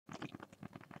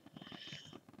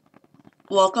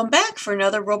Welcome back for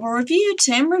another Robo Review.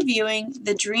 Today I'm reviewing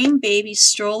the Dreambaby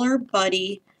Stroller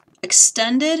Buddy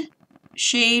Extended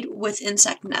Shade with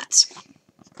Insect Nets.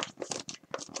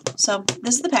 So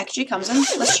this is the package it comes in.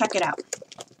 Let's check it out.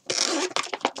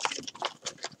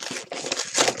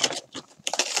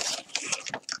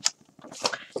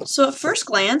 So at first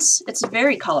glance, it's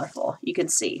very colorful, you can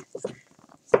see.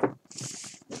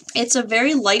 It's a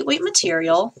very lightweight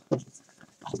material.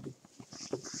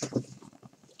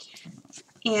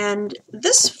 And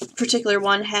this particular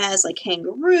one has like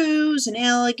kangaroos and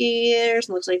alligators,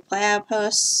 and looks like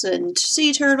platypus and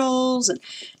sea turtles, and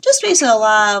just basically a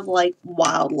lot of like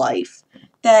wildlife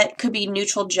that could be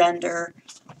neutral gender.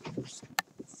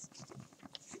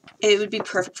 It would be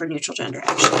perfect for neutral gender,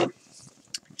 actually.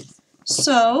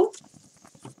 So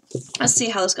let's see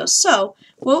how this goes. So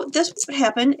what this would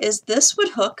happen is this would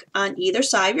hook on either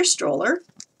side of your stroller.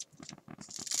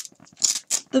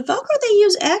 The Velcro they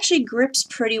use actually grips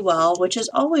pretty well, which is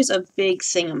always a big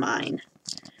thing of mine.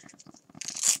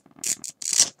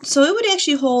 So it would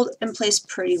actually hold in place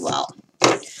pretty well.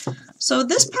 So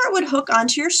this part would hook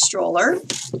onto your stroller.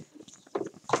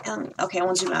 Okay, I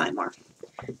won't zoom out anymore.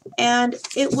 And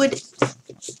it would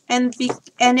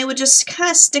just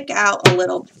kind of stick out a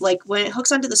little, like when it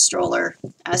hooks onto the stroller.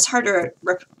 It's hard to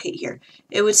replicate here.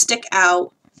 It would stick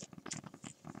out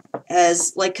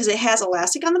as like, because it has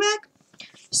elastic on the back.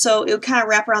 So it would kind of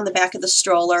wrap around the back of the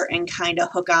stroller and kind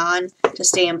of hook on to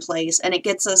stay in place, and it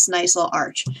gets this nice little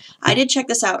arch. I did check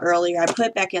this out earlier. I put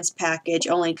it back in its package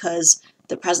only because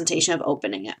the presentation of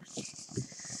opening it.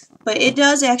 But it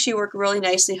does actually work really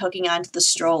nicely hooking onto the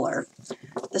stroller.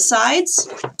 The sides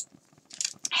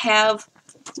have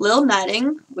little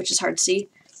netting, which is hard to see,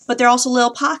 but they're also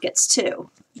little pockets too.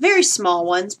 Very small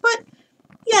ones, but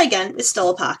yeah, again, it's still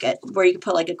a pocket where you can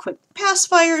put like a quick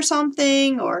pacifier or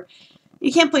something, or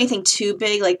you can't put anything too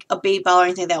big, like a baby bottle or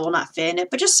anything that will not fit in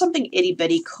it, but just something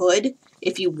itty-bitty could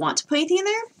if you want to put anything in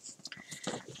there.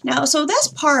 Now, so that's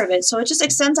part of it. So it just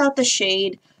extends out the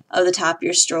shade of the top of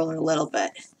your stroller a little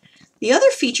bit. The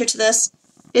other feature to this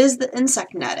is the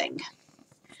insect netting,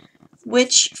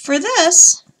 which for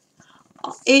this,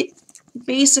 it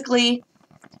basically,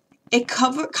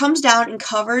 comes down and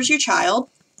covers your child,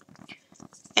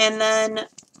 and then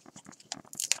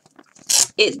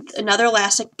another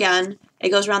elastic again. It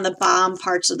goes around the bottom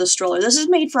parts of the stroller. This is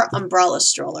made for an umbrella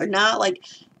stroller, not like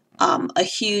a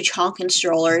huge honking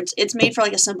stroller. It's made for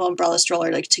like a simple umbrella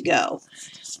stroller, like to go.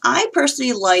 I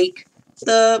personally like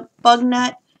the bug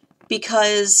net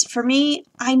because for me,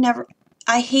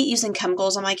 I hate using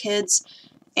chemicals on my kids.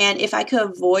 And if I could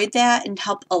avoid that and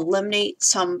help eliminate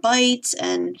some bites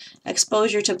and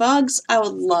exposure to bugs, I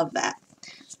would love that.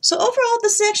 So overall,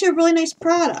 this is actually a really nice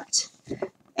product.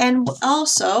 And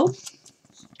also,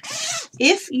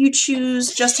 if you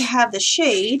choose just to have the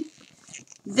shade,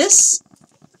 this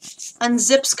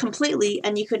unzips completely,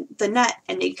 and you could the net,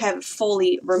 and you can have it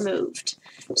fully removed.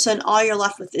 So then all you're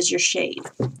left with is your shade.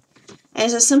 And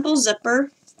it's a simple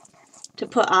zipper to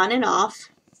put on and off.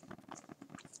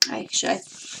 Let's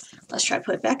try to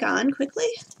put it back on quickly.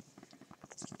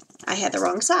 I had the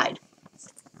wrong side.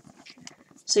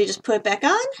 So you just put it back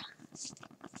on,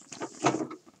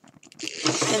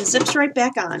 and zips right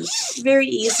back on. Very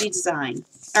easy design,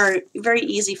 or very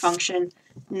easy function,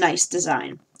 nice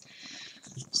design.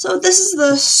 So this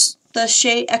is the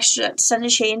shade, extra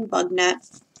extended shade and bug net,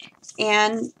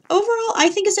 and overall I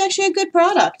think it's actually a good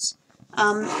product.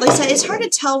 Like I said, it's hard to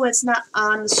tell when it's not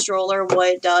on the stroller what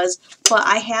it does, but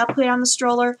I have put it on the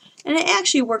stroller and it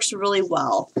actually works really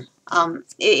well. It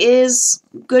is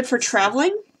good for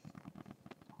traveling.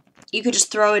 You could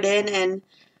just throw it in and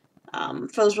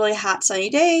for those really hot sunny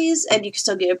days, and you can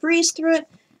still get a breeze through it.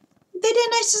 They did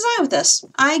a nice design with this.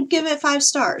 I give it 5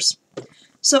 stars.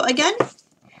 So again,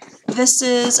 this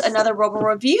is another Robo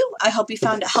Review. I hope you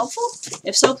found it helpful.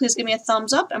 If so, please give me a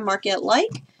thumbs up and mark it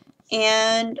like,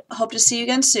 and hope to see you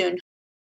again soon.